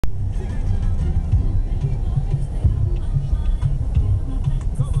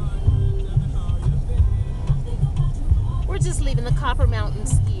just leaving the Copper Mountain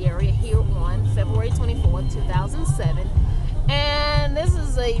ski area here on February 24th, 2007. And this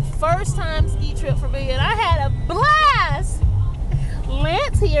is a first time ski trip for me, and I had a blast!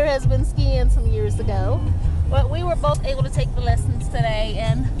 Lance here has been skiing some years ago, but we were both able to take the lessons today,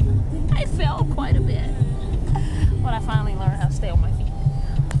 and I fell quite a bit. But I finally learned how to stay on my feet.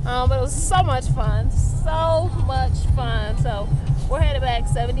 But it was so much fun, so much fun. So we're headed back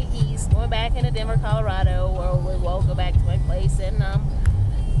 70 East, going back into Denver, Colorado, where we will go back to my place and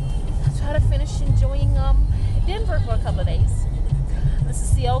try to finish enjoying Denver for a couple of days. This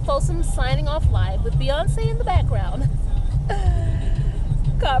is Cielle Folsom signing off live with Beyonce in the background.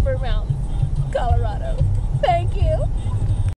 Copper Mountain, Colorado. Thank you.